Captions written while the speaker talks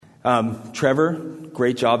Trevor,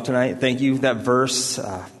 great job tonight. Thank you. That verse,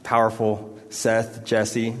 powerful. Seth,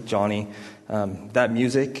 Jesse, Johnny, that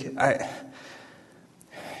music.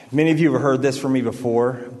 Many of you have heard this from me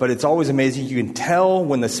before, but it's always amazing. You can tell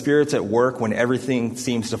when the Spirit's at work, when everything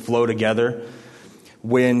seems to flow together,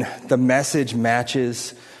 when the message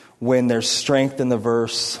matches, when there's strength in the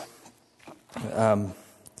verse.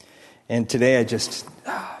 And today I just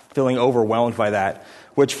feeling overwhelmed by that,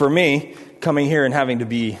 which for me, coming here and having to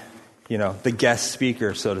be, the guest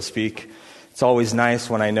speaker, so to speak, it's always nice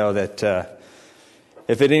when I know that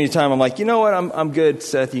if at any time I'm like, you know what, I'm good,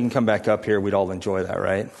 Seth, you can come back up here, we'd all enjoy that,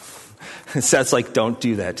 right? Seth's like, don't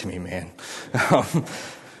do that to me, man.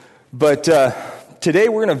 But today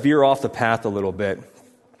we're going to veer off the path a little bit.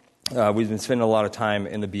 We've been spending a lot of time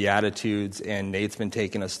in the Beatitudes, and Nate's been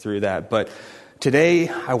taking us through that. But today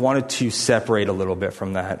I wanted to separate a little bit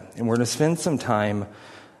from that, and we're going to spend some time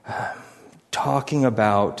talking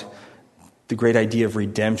about the great idea of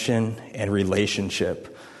redemption and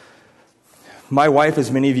relationship. My wife,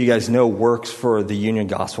 as many of you guys know, works for the Union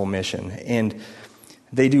Gospel Mission, and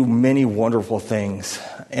they do many wonderful things.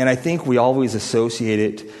 And I think we always associate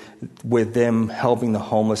it with them helping the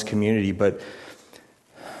homeless community. But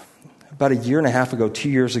about 1.5 years ago, 2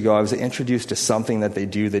 years ago, I was introduced to something that they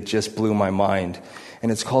do that just blew my mind.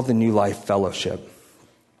 And it's called the New Life Fellowship.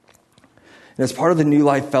 And as part of the New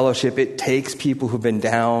Life Fellowship, it takes people who've been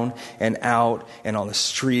down and out and on the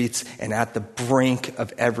streets and at the brink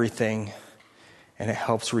of everything, and it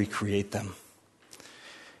helps recreate them.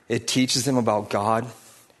 It teaches them about God,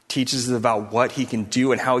 teaches them about what He can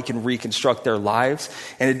do and how He can reconstruct their lives.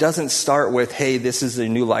 And it doesn't start with, hey, this is the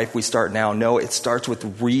new life we start now. No, it starts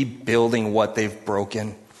with rebuilding what they've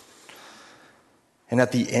broken. And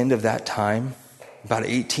at the end of that time, about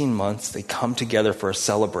 18 months, they come together for a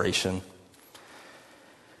celebration.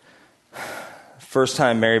 First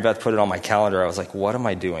time Mary Beth put it on my calendar, I was like, what am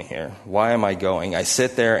I doing here? Why am I going? I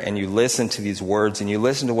sit there and you listen to these words and you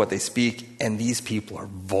listen to what they speak, and these people are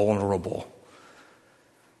vulnerable.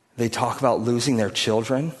 They talk about losing their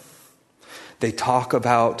children. They talk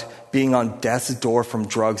about being on death's door from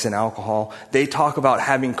drugs and alcohol. They talk about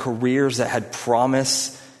having careers that had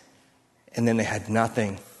promise, and then they had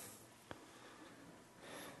nothing.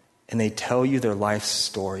 And they tell you their life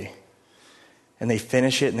story. And they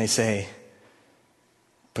finish it and they say,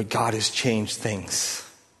 but God has changed things.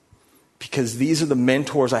 Because these are the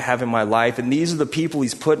mentors I have in my life, and these are the people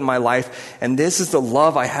He's put in my life, and this is the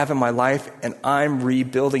love I have in my life, and I'm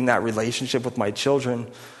rebuilding that relationship with my children.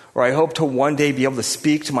 Or I hope to one day be able to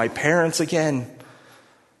speak to my parents again.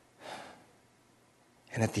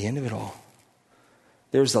 And at the end of it all,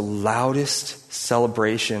 there's the loudest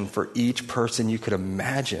celebration for each person you could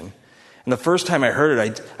imagine. And the first time I heard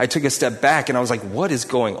it, I took a step back and I was like, what is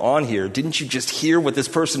going on here? Didn't you just hear what this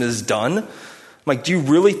person has done? I'm like, do you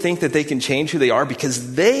really think that they can change who they are?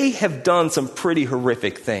 Because they have done some pretty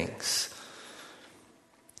horrific things.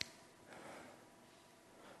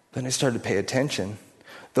 Then I started to pay attention.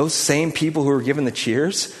 Those same people who were given the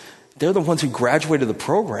cheers, they're the ones who graduated the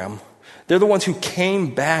program. They're the ones who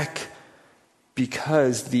came back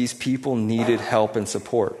because these people needed help and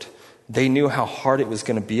support. They knew how hard it was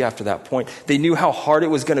going to be after that point. They knew how hard it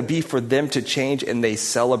was going to be for them to change, and they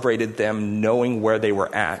celebrated them knowing where they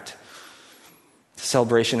were at. The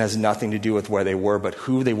celebration has nothing to do with where they were, but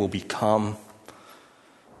who they will become.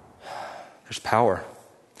 There's power.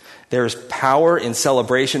 There's power in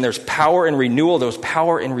celebration. There's power in renewal. There's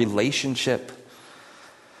power in relationship.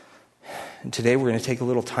 And today we're going to take a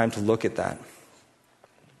little time to look at that.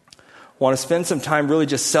 I want to spend some time really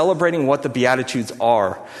just celebrating what the Beatitudes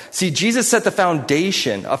are. See, Jesus set the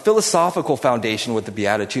foundation, a philosophical foundation with the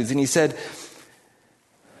Beatitudes, and He said,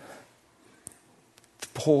 the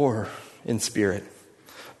poor in spirit,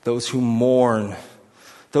 those who mourn,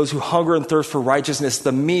 those who hunger and thirst for righteousness,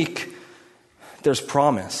 the meek, there's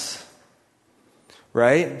promise,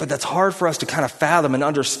 right? But that's hard for us to kind of fathom and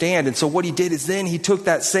understand. And so what He did is then He took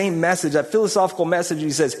that same message, that philosophical message, and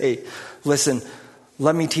He says, hey, listen,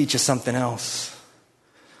 let me teach you something else.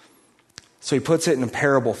 So He puts it in a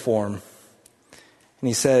parable form. And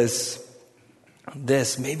He says,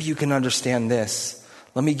 this, maybe you can understand this.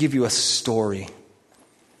 Let me give you a story.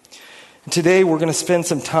 And today we're going to spend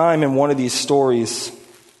some time in one of these stories.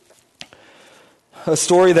 A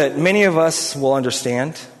story that many of us will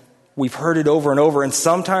understand. We've heard it over and over. And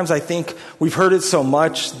sometimes I think we've heard it so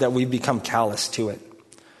much that we've become callous to it.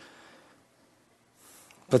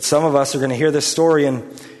 But some of us are going to hear this story, and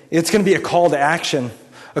it's going to be a call to action,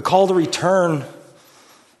 a call to return.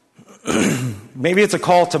 Maybe it's a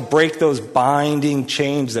call to break those binding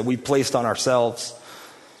chains that we placed on ourselves.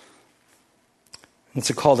 It's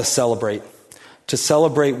a call to celebrate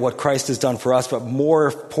what Christ has done for us, but more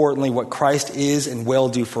importantly, what Christ is and will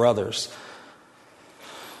do for others.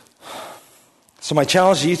 So my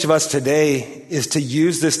challenge to each of us today is to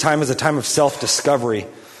use this time as a time of self-discovery.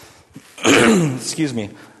 Excuse me,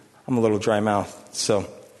 I'm a little dry mouth. So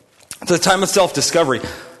it's a time of self-discovery,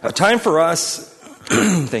 a time for us,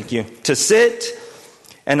 thank you, to sit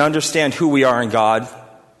and understand who we are in God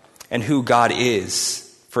and who God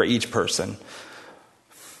is for each person.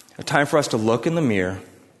 A time for us to look in the mirror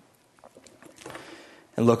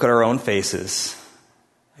and look at our own faces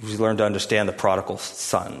as we learn to understand the prodigal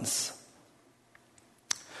sons.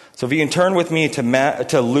 So if you can turn with me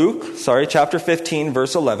to Luke, chapter 15,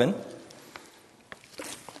 verse 11.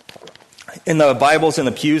 In the Bibles in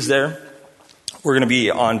the pews there, we're going to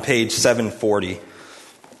be on page 740.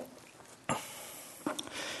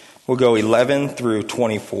 We'll go 11 through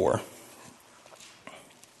 24.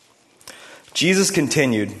 Jesus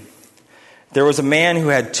continued, "There was a man who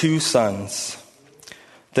had 2 sons.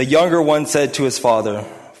 The younger one said to his father,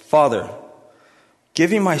 'Father,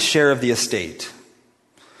 give me my share of the estate.'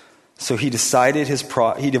 So he divided his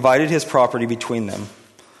property between them.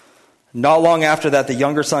 Not long after that, the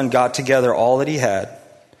younger son got together all that he had,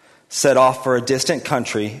 set off for a distant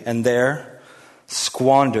country, and there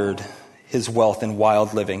squandered his wealth in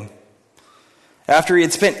wild living. After he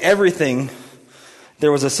had spent everything,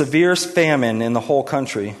 there was a severe famine in the whole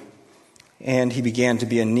country, and he began to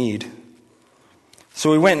be in need.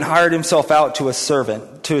 So he went and hired himself out to a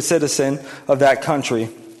citizen of that country.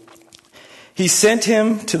 He sent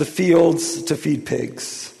him to the fields to feed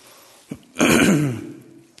pigs.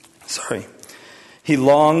 He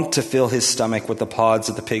longed to fill his stomach with the pods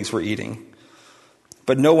that the pigs were eating,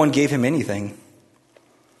 but no one gave him anything.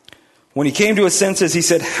 When he came to his senses, he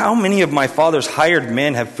said, 'How many of my father's hired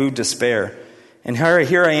men have food to spare? And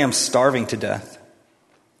here I am starving to death.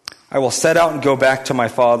 I will set out and go back to my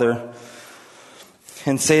father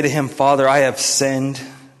and say to him, Father, I have sinned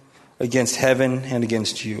against heaven and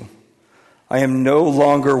against you. I am no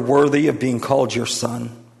longer worthy of being called your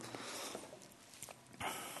son.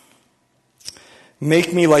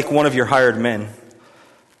 Make me like one of your hired men.'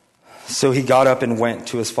 So he got up and went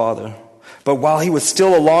to his father. But while he was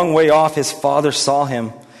still a long way off, his father saw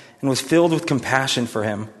him and was filled with compassion for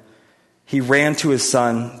him. He ran to his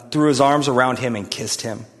son, threw his arms around him, and kissed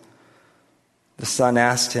him. The son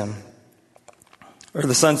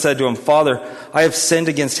said to him, Father, I have sinned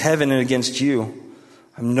against heaven and against you.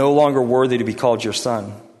 I'm no longer worthy to be called your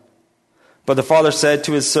son. But the father said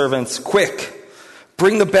to his servants, Quick,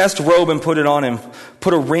 bring the best robe and put it on him.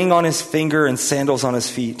 Put a ring on his finger and sandals on his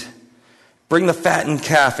feet. Bring the fattened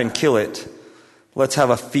calf and kill it. Let's have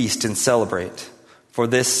a feast and celebrate. For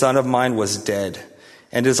this son of mine was dead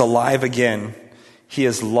and is alive again. He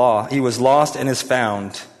was lost and is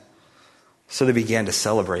found. So they began to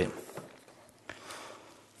celebrate.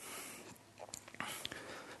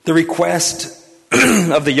 The request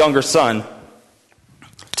of the younger son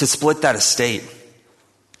to split that estate.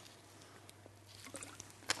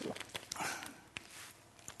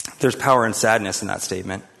 There's power and sadness in that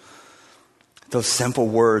statement. Those simple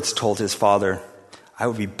words told his father, I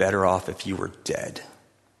would be better off if you were dead.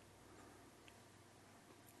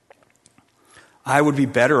 I would be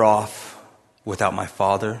better off without my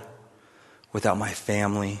father, without my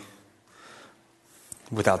family,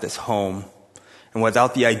 without this home, and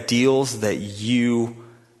without the ideals that you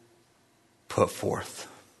put forth.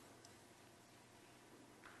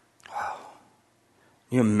 Wow.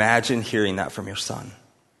 Can you imagine hearing that from your son?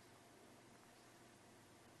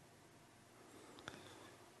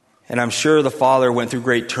 And I'm sure the father went through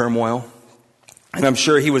great turmoil. And I'm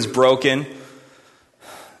sure he was broken.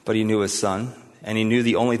 But he knew his son. And he knew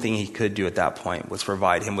the only thing he could do at that point was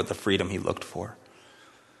provide him with the freedom he looked for.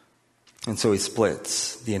 And so he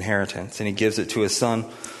splits the inheritance and he gives it to his son.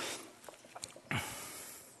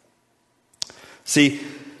 See,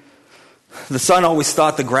 the son always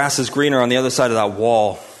thought the grass is greener on the other side of that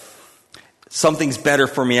wall. Something's better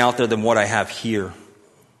for me out there than what I have here.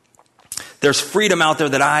 There's freedom out there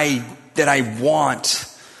that I want.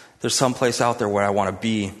 There's someplace out there where I want to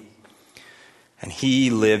be. And he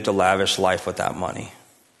lived a lavish life with that money.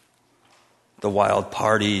 The wild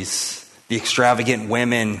parties, the extravagant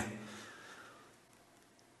women.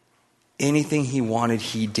 Anything he wanted,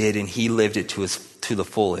 he did, and he lived it to the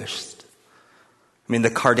fullest. I mean, the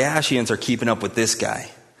Kardashians are keeping up with this guy,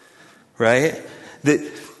 right? But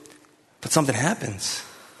something happens.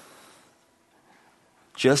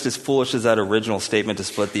 Just as foolish as that original statement to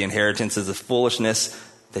split the inheritance is the foolishness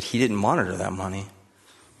that he didn't monitor that money.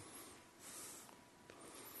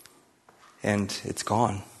 And it's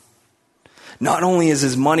gone. Not only is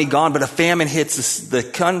his money gone, but a famine hits the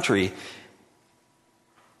country.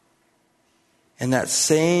 And that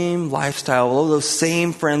same lifestyle, all those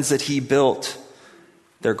same friends that he built,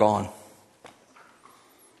 they're gone.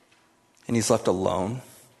 And he's left alone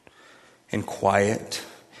and quiet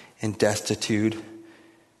and destitute. And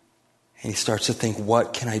he starts to think,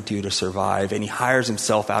 what can I do to survive? And he hires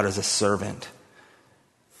himself out as a servant.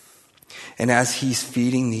 And as he's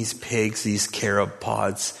feeding these pigs, these carob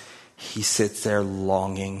pods, he sits there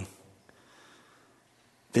longing.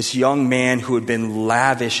 This young man who had been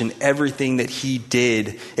lavish in everything that he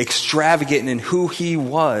did, extravagant in who he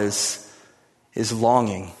was, is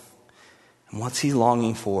longing. And what's he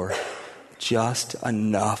longing for? Just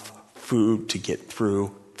enough food to get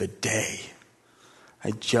through the day.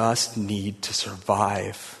 I just need to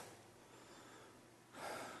survive.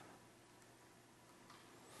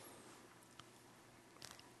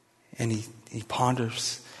 And he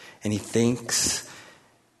ponders and he thinks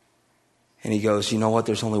and he goes, you know what?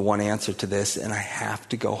 There's only one answer to this, and I have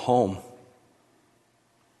to go home.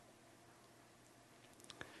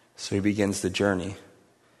 So he begins the journey.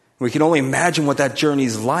 We can only imagine what that journey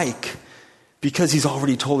is like because he's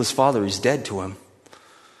already told his father he's dead to him.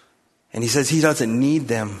 And he says he doesn't need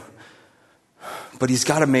them, but he's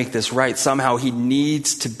got to make this right. Somehow he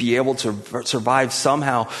needs to be able to survive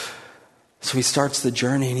somehow. So he starts the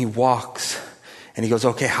journey and he walks and he goes,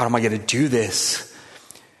 okay, how am I going to do this?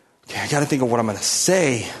 Okay, I got to think of what I'm going to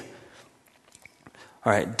say.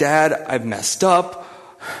 All right, Dad, I've messed up.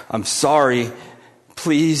 I'm sorry.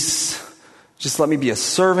 Please just let me be a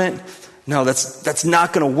servant. No, that's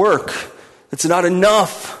not going to work. That's not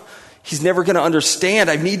enough. He's never going to understand.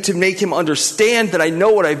 I need to make him understand that I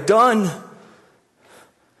know what I've done.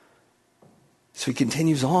 So he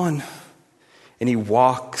continues on and he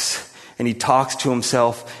walks and he talks to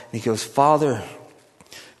himself and he goes, Father,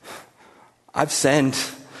 I've sinned.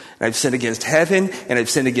 And I've sinned against heaven and I've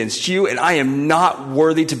sinned against you, and I am not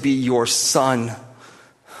worthy to be your son.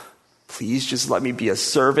 Please just let me be a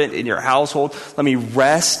servant in your household. Let me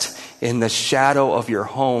rest in the shadow of your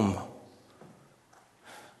home.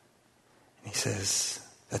 And he says,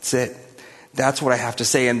 that's it. That's what I have to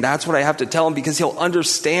say, and that's what I have to tell him, because he'll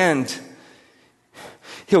understand.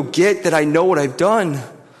 He'll get that I know what I've done.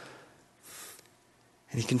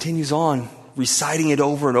 And he continues on, reciting it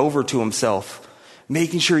over and over to himself,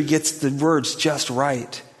 making sure he gets the words just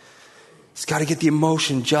right. He's got to get the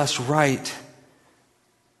emotion just right.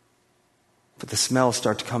 But the smells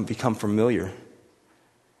start to become familiar.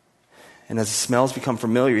 And as the smells become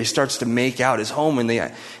familiar, he starts to make out his home in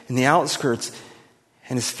the outskirts,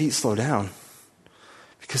 and his feet slow down.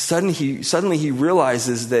 Because suddenly he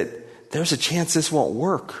realizes that there's a chance this won't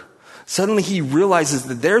work. Suddenly he realizes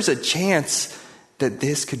that there's a chance that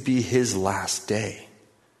this could be his last day.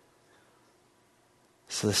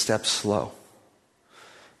 So the steps slow.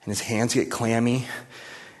 And his hands get clammy.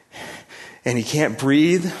 And he can't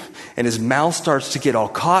breathe. And his mouth starts to get all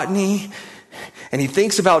cottony. And he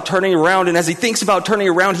thinks about turning around. And as he thinks about turning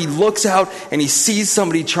around, he looks out and he sees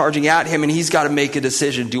somebody charging at him. And he's got to make a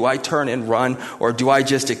decision. Do I turn and run, or do I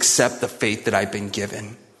just accept the fate that I've been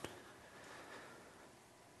given?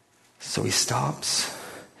 So he stops.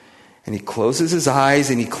 And he closes his eyes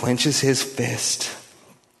and he clenches his fist.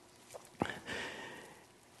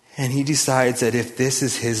 And he decides that if this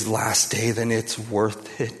is his last day, then it's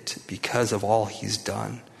worth it because of all he's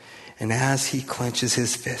done. And as he clenches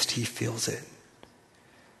his fist, he feels it.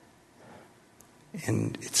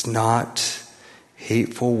 And it's not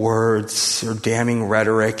hateful words or damning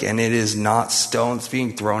rhetoric, and it is not stones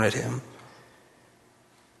being thrown at him.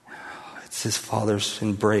 It's his father's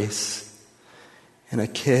embrace and a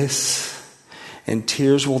kiss. And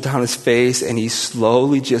tears roll down his face, and he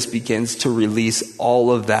slowly just begins to release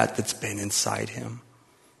all of that's been inside him.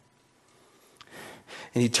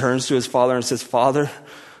 And he turns to his father and says, Father,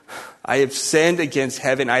 I have sinned against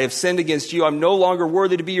heaven. I have sinned against you. I'm no longer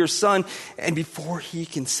worthy to be your son. And before he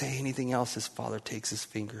can say anything else, his father takes his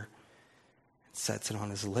finger and sets it on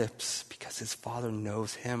his lips, because his father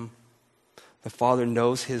knows him. The father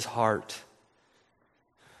knows his heart.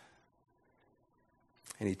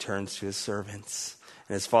 And he turns to his servants.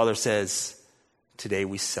 And his father says, today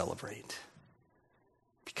we celebrate,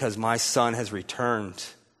 because my son has returned.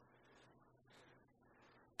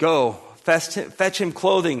 Go, fetch him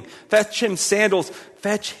clothing, fetch him sandals,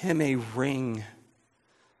 fetch him a ring.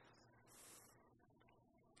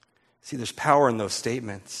 See, there's power in those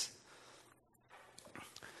statements.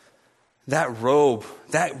 That robe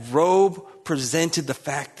presented the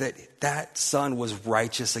fact that son was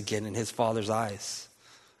righteous again in his father's eyes.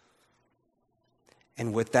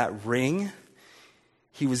 And with that ring,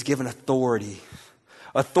 he was given authority.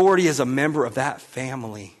 Authority as a member of that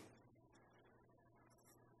family.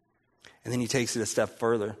 And then he takes it a step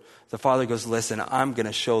further. The father goes, listen, I'm going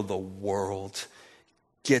to show the world.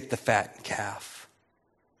 Get the fattened calf.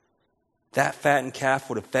 That fattened calf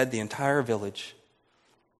would have fed the entire village.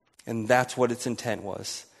 And that's what its intent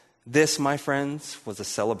was. This, my friends, was a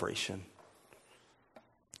celebration.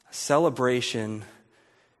 A celebration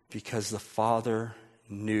because the father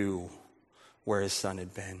knew where his son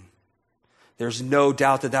had been. There's no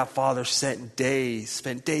doubt that father spent days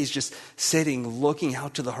just sitting, looking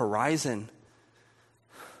out to the horizon,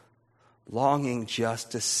 longing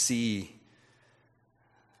just to see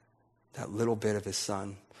that little bit of his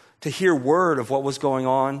son, to hear word of what was going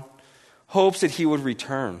on, hopes that he would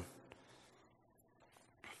return.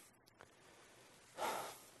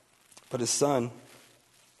 But his son,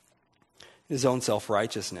 his own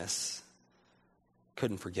self-righteousness,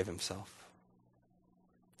 couldn't forgive himself.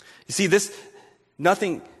 You see,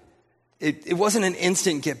 it wasn't an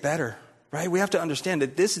instant get better, right? We have to understand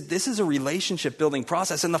that this is a relationship building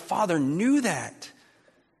process, and the father knew that.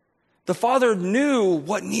 The father knew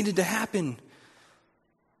what needed to happen.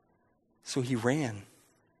 So he ran.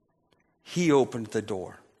 He opened the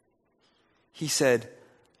door. He said,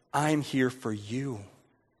 I'm here for you.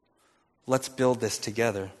 Let's build this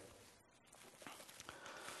together.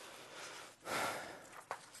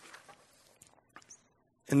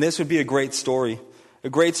 And this would be a great story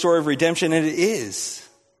of redemption, and it is.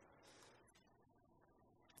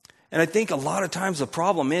 And I think a lot of times the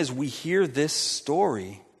problem is we hear this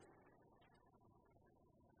story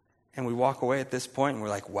and we walk away at this point and we're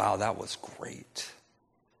like, wow, that was great.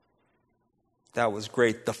 That was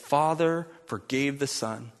great. The Father forgave the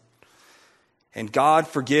Son, and God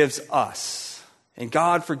forgives us, and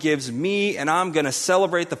God forgives me, and I'm going to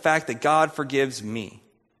celebrate the fact that God forgives me.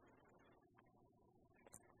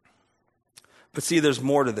 But see, there's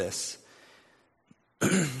more to this.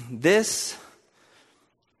 This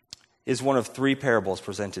is one of three parables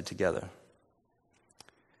presented together.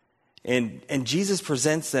 And Jesus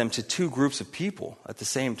presents them to two groups of people at the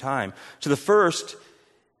same time. To the first,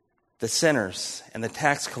 the sinners and the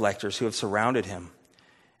tax collectors who have surrounded him.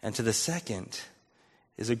 And to the second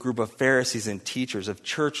is a group of Pharisees and teachers, of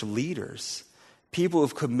church leaders, people who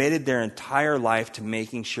have committed their entire life to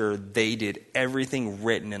making sure they did everything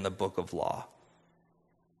written in the book of law.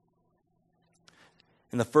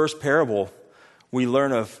 In the first parable, we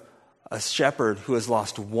learn of a shepherd who has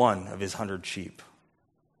lost one of his 100 sheep.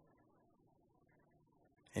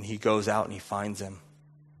 And he goes out and he finds him.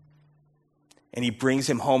 And he brings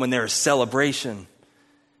him home, and there is celebration.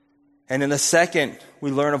 And in the second,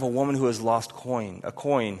 we learn of a woman who has lost a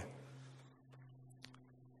coin.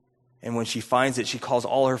 And when she finds it, she calls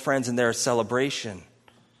all her friends, and there is celebration.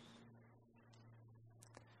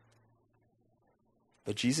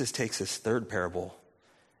 But Jesus takes this third parable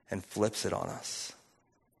and flips it on us.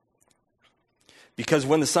 Because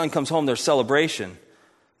when the son comes home, there's celebration.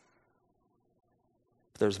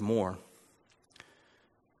 But there's more.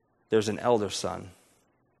 There's an elder son.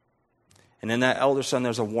 And in that elder son,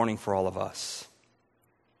 there's a warning for all of us.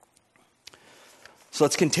 So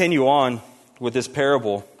let's continue on with this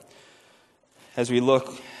parable as we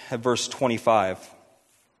look at verse 25.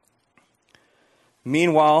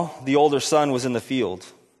 Meanwhile, the older son was in the field.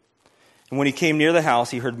 And when he came near the house,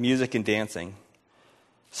 he heard music and dancing.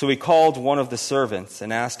 So he called one of the servants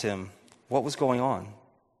and asked him what was going on.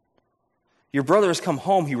 Your brother has come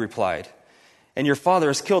home, he replied, and your father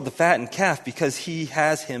has killed the fattened calf because he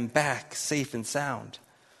has him back safe and sound.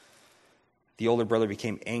 The older brother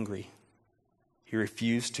became angry. He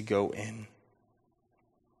refused to go in.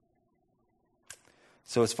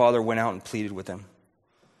 So his father went out and pleaded with him.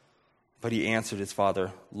 But he answered his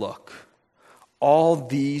father, look, all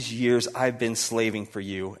these years I've been slaving for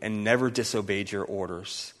you and never disobeyed your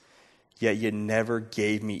orders. Yet you never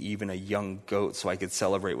gave me even a young goat so I could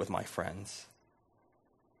celebrate with my friends.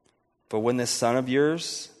 But when this son of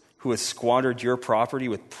yours, who has squandered your property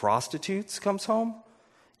with prostitutes, comes home,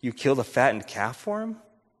 you kill the fattened calf for him?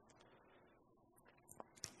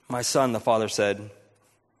 My son, the father said,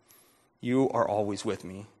 you are always with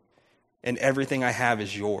me, and everything I have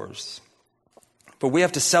is yours. But we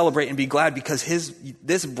have to celebrate and be glad because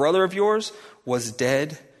this brother of yours was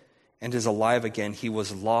dead and is alive again. He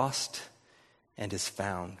was lost and is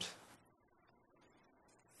found.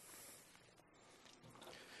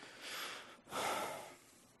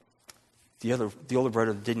 The older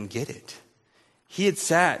brother didn't get it. He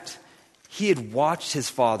had watched his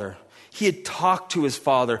father. He had talked to his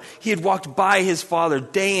father. He had walked by his father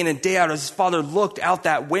day in and day out as his father looked out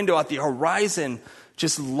that window at the horizon,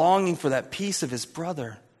 just longing for that piece of his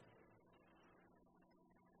brother.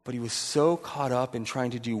 But he was so caught up in trying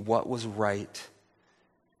to do what was right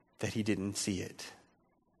that he didn't see it.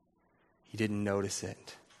 He didn't notice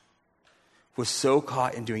it. Was so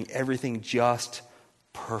caught in doing everything just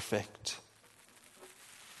perfect.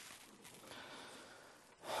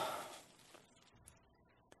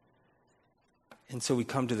 And so we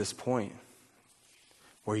come to this point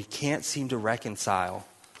where he can't seem to reconcile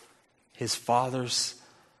his father's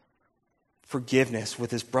forgiveness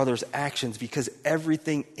with his brother's actions, because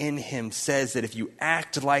everything in him says that if you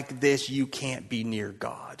act like this, you can't be near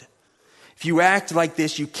God. If you act like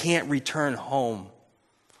this, you can't return home.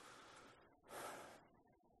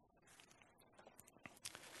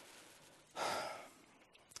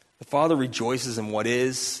 The father rejoices in what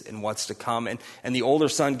is and what's to come, and the older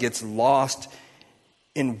son gets lost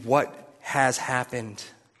in what has happened.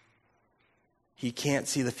 He can't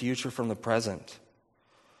see the future from the present.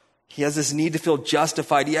 He has this need to feel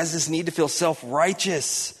justified. He has this need to feel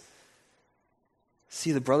self-righteous.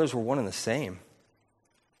 See, the brothers were one and the same.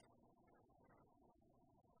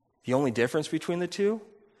 The only difference between the two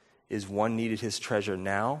is one needed his treasure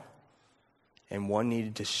now, and one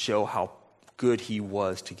needed to show how good he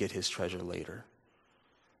was to get his treasure later.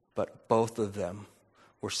 But both of them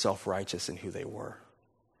were self-righteous in who they were.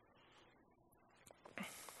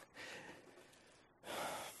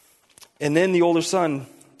 And then the older son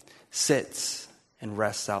sits and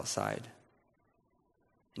rests outside.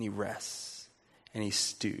 And he rests. And he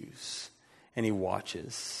stews. And he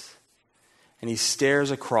watches. And he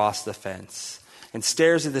stares across the fence. And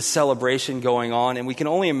stares at the celebration going on. And we can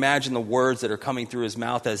only imagine the words that are coming through his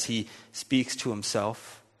mouth as he speaks to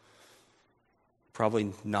himself.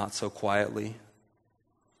 Probably not so quietly.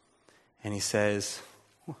 And he says,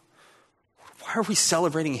 "Why are we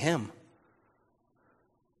celebrating him?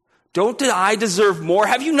 Don't I deserve more?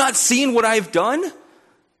 Have you not seen what I've done?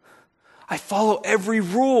 I follow every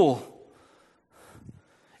rule.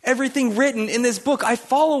 Everything written in this book, I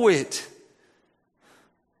follow it.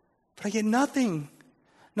 But I get nothing.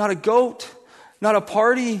 Not a goat, not a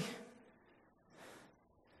party.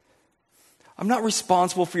 I'm not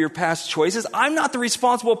responsible for your past choices. I'm not the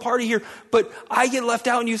responsible party here, but I get left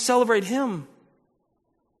out and you celebrate him."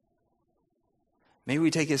 Maybe we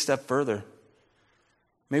take it a step further.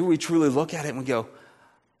 Maybe we truly look at it and we go,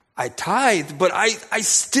 I tithe, but I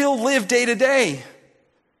still live day to day.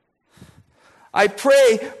 I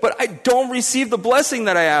pray, but I don't receive the blessing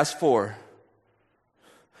that I asked for.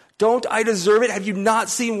 Don't I deserve it? Have you not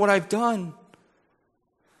seen what I've done?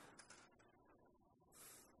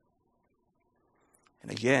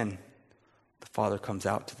 And again, the father comes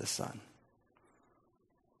out to the son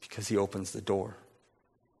because he opens the door.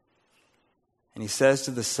 And he says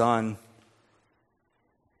to the son,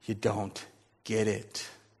 "You don't get it.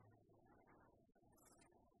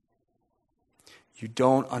 You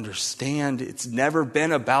don't understand. It's never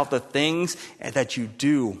been about the things that you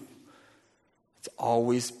do. It's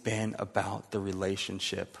always been about the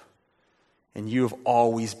relationship. And you have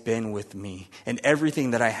always been with me. And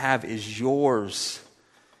everything that I have is yours.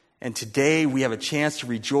 And today we have a chance to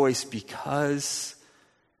rejoice because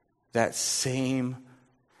that same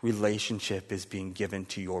relationship is being given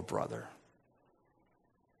to your brother."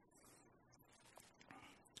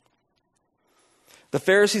 The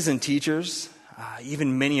Pharisees and teachers,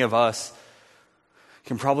 even many of us,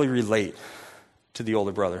 can probably relate to the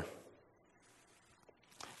older brother.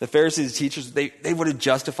 The Pharisees and teachers, they would have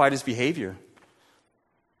justified his behavior.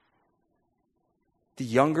 The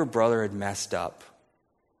younger brother had messed up.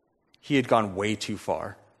 He had gone way too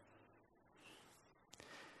far.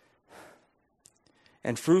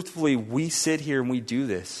 And truthfully, we sit here and we do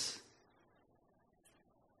this.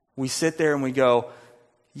 We sit there and we go,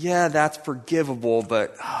 yeah, that's forgivable,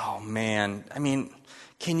 but, oh man, I mean,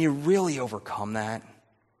 can you really overcome that?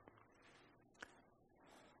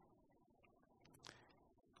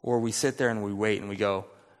 Or we sit there and we wait and we go,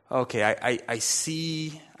 okay, I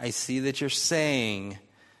see that you're saying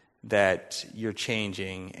that you're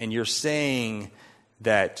changing and you're saying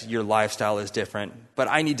that your lifestyle is different, but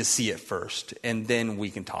I need to see it first, and then we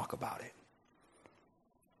can talk about it.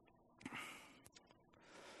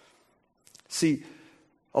 See,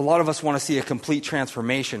 a lot of us want to see a complete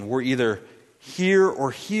transformation. We're either here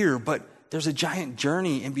or here, but there's a giant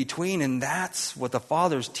journey in between, and that's what the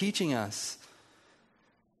Father's teaching us.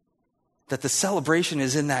 That the celebration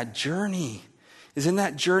is in that journey,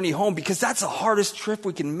 home, because that's the hardest trip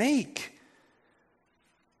we can make.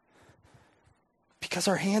 Because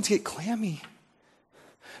our hands get clammy.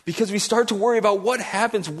 Because we start to worry about what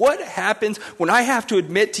happens when I have to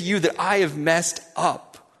admit to you that I have messed up.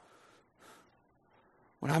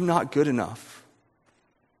 when I'm not good enough?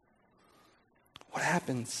 What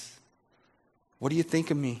happens? What do you think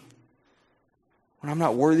of me when I'm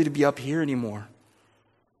not worthy to be up here anymore?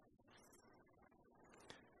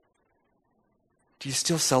 Do you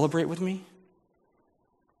still celebrate with me?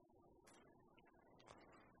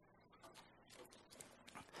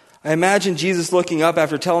 I imagine Jesus looking up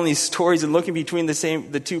after telling these stories and looking between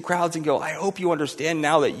the two crowds and go, I hope you understand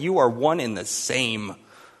now that you are one and the same.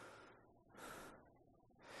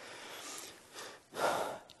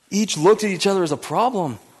 Each looked at each other as a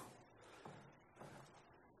problem.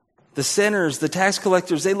 The sinners, the tax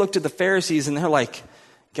collectors, they looked at the Pharisees and they're like,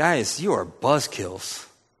 guys, you are buzzkills.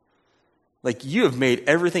 Like, you have made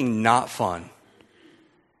everything not fun.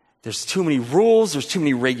 There's too many rules. There's too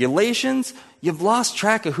many regulations. You've lost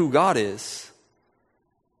track of who God is.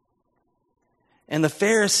 And the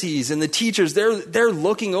Pharisees and the teachers, they're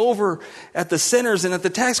looking over at the sinners and at the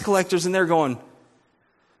tax collectors and they're going,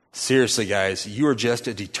 seriously, guys, you are just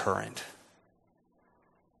a deterrent.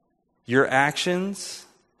 Your actions,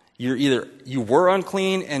 you were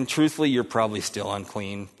unclean, and truthfully, you're probably still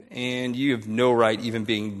unclean. And you have no right even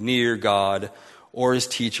being near God or his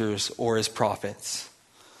teachers or his prophets.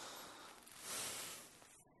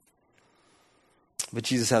 But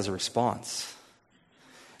Jesus has a response.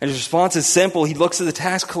 And his response is simple. He looks at the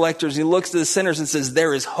tax collectors, he looks at the sinners and says,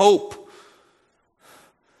 there is hope.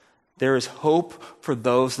 There is hope for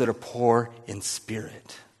those that are poor in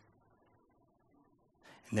spirit.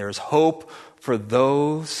 And there is hope for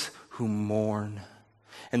those who mourn.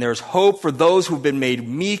 And there is hope for those who have been made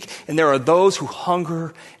meek. And there are those who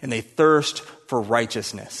hunger and they thirst for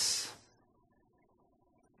righteousness.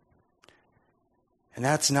 And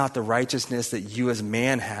that's not the righteousness that you as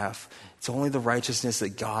man have. It's only the righteousness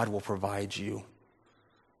that God will provide you.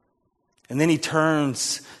 And then he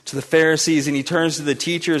turns to the Pharisees and he turns to the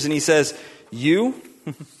teachers and he says, you,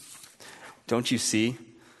 don't you see?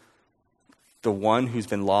 The one who's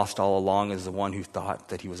been lost all along is the one who thought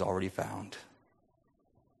that he was already found.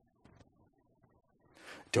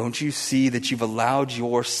 Don't you see that you've allowed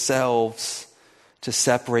yourselves to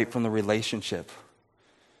separate from the relationship?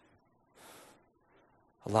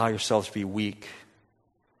 Allow yourselves to be weak.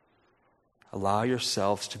 Allow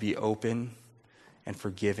yourselves to be open and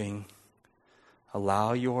forgiving.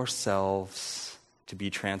 Allow yourselves to be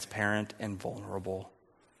transparent and vulnerable.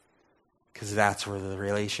 Because that's where the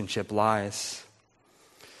relationship lies.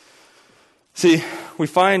 See, we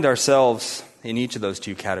find ourselves in each of those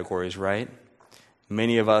two categories, right?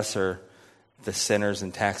 Many of us are the sinners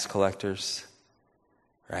and tax collectors,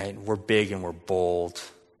 right? We're big and we're bold.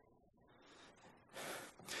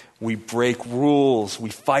 We break rules.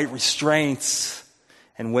 We fight restraints.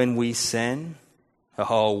 And when we sin,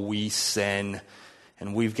 we sin.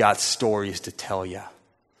 And we've got stories to tell you.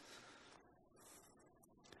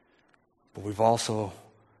 But we've also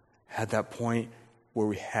had that point where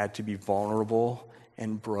we had to be vulnerable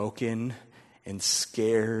and broken and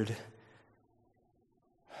scared.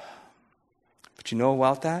 But you know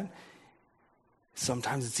about that?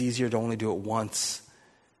 Sometimes it's easier to only do it once.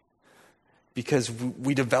 Because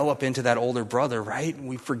we develop into that older brother, right?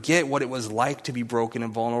 We forget what it was like to be broken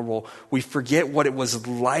and vulnerable. We forget what it was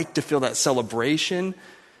like to feel that celebration.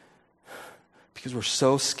 Because we're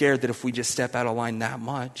so scared that if we just step out of line that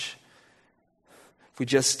much, if we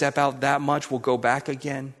just step out that much, we'll go back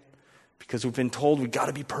again. Because we've been told we've got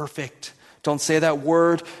to be perfect. Don't say that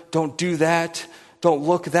word. Don't do that. Don't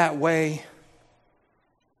look that way.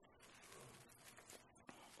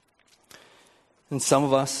 And some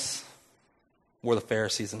of us, we're the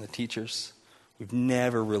Pharisees and the teachers. We've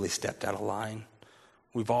never really stepped out of line.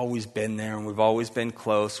 We've always been there and we've always been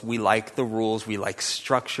close. We like the rules. We like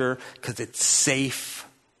structure because it's safe.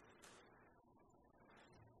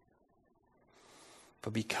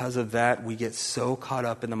 But because of that, we get so caught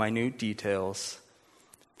up in the minute details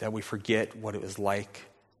that we forget what it was like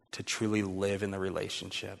to truly live in the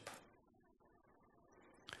relationship.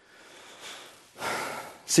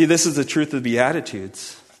 See, this is the truth of the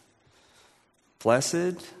Beatitudes.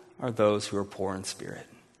 Blessed are those who are poor in spirit,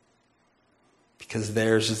 because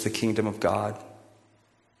theirs is the kingdom of God.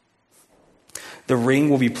 The ring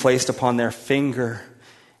will be placed upon their finger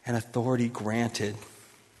and authority granted.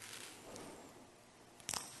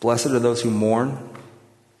 Blessed are those who mourn,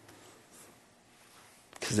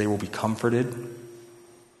 because they will be comforted,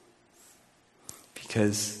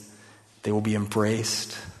 because they will be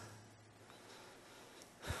embraced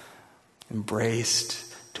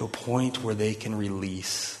to a point where they can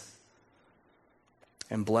release.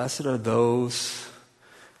 And blessed are those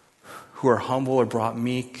who are humble or brought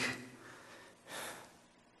meek,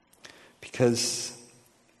 because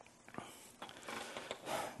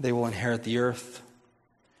They will inherit the earth.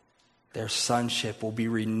 Their sonship will be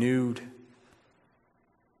renewed.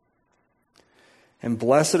 And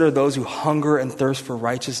blessed are those who hunger and thirst for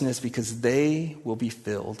righteousness, because they will be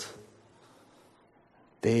filled.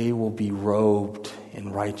 They will be robed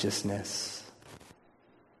in righteousness.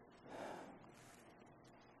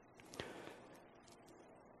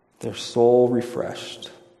 Their soul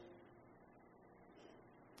refreshed.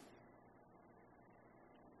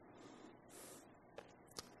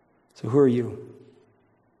 So who are you?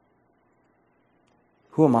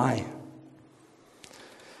 Who am I?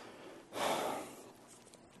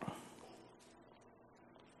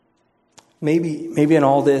 Maybe in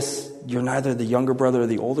all this, you're neither the younger brother or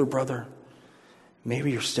the older brother.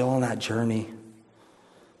 Maybe you're still on that journey.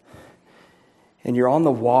 And you're on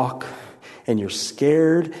the walk, and you're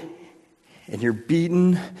scared, and you're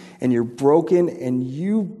beaten, and you're broken, and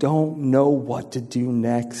you don't know what to do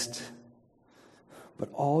next. But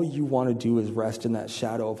all you want to do is rest in that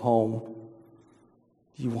shadow of home.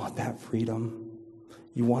 You want that freedom.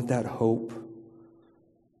 You want that hope.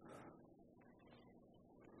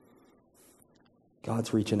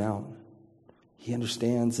 God's reaching out. He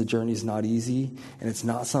understands the journey's not easy, and it's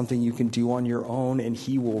not something you can do on your own, and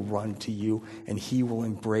He will run to you, and He will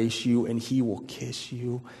embrace you, and He will kiss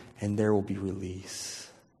you, and there will be release.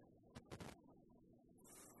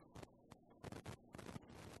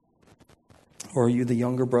 Or are you the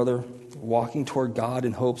younger brother walking toward God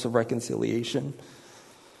in hopes of reconciliation?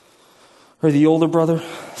 Or the older brother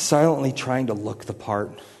silently trying to look the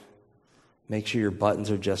part, make sure your buttons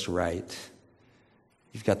are just right?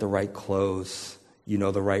 You've got the right clothes. You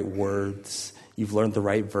know the right words. You've learned the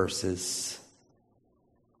right verses.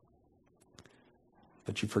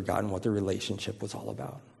 But you've forgotten what the relationship was all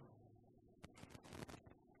about.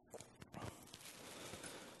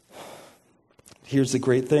 Here's the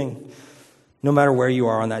great thing. No matter where you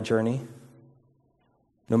are on that journey,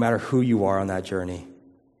 no matter who you are on that journey,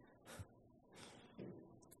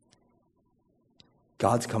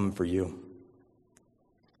 God's coming for you.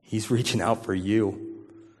 He's reaching out for you.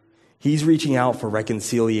 He's reaching out for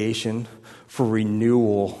reconciliation, for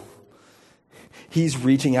renewal. He's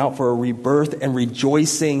reaching out for a rebirth and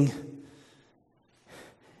rejoicing.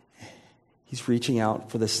 He's reaching out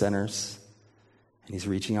for the sinners, and He's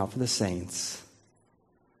reaching out for the saints,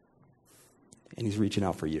 and He's reaching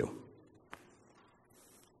out for you.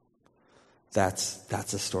 That's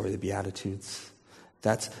the story of the Beatitudes.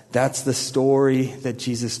 That's the story that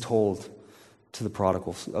Jesus told to the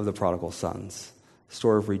prodigal sons.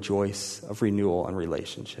 Story of rejoice, of renewal and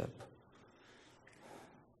relationship.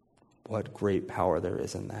 What great power there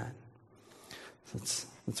is in that.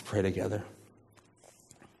 Let's pray together.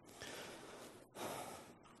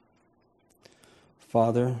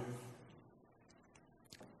 Father,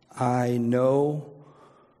 I know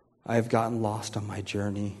I've gotten lost on my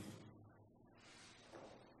journey.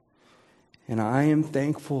 And I am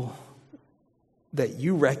thankful that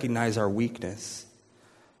you recognize our weakness,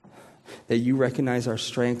 that you recognize our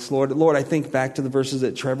strengths. Lord, I think back to the verses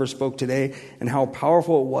that Trevor spoke today and how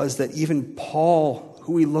powerful it was that even Paul,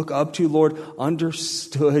 who we look up to, Lord,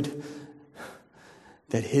 understood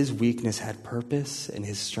that his weakness had purpose and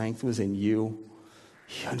his strength was in you.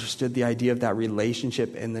 He understood the idea of that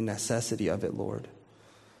relationship and the necessity of it, Lord.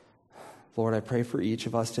 Lord, I pray for each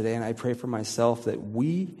of us today, and I pray for myself that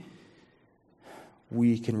we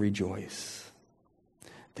can rejoice.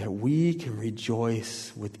 That we can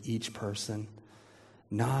rejoice with each person,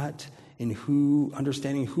 not in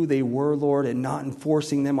understanding who they were, Lord, and not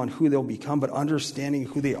enforcing them on who they'll become, but understanding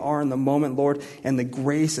who they are in the moment, Lord, and the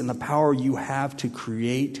grace and the power you have to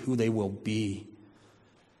create who they will be.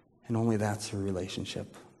 And only that's a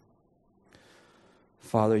relationship.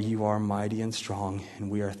 Father, you are mighty and strong, and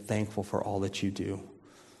we are thankful for all that you do.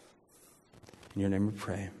 In your name we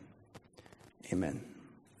pray. Amen.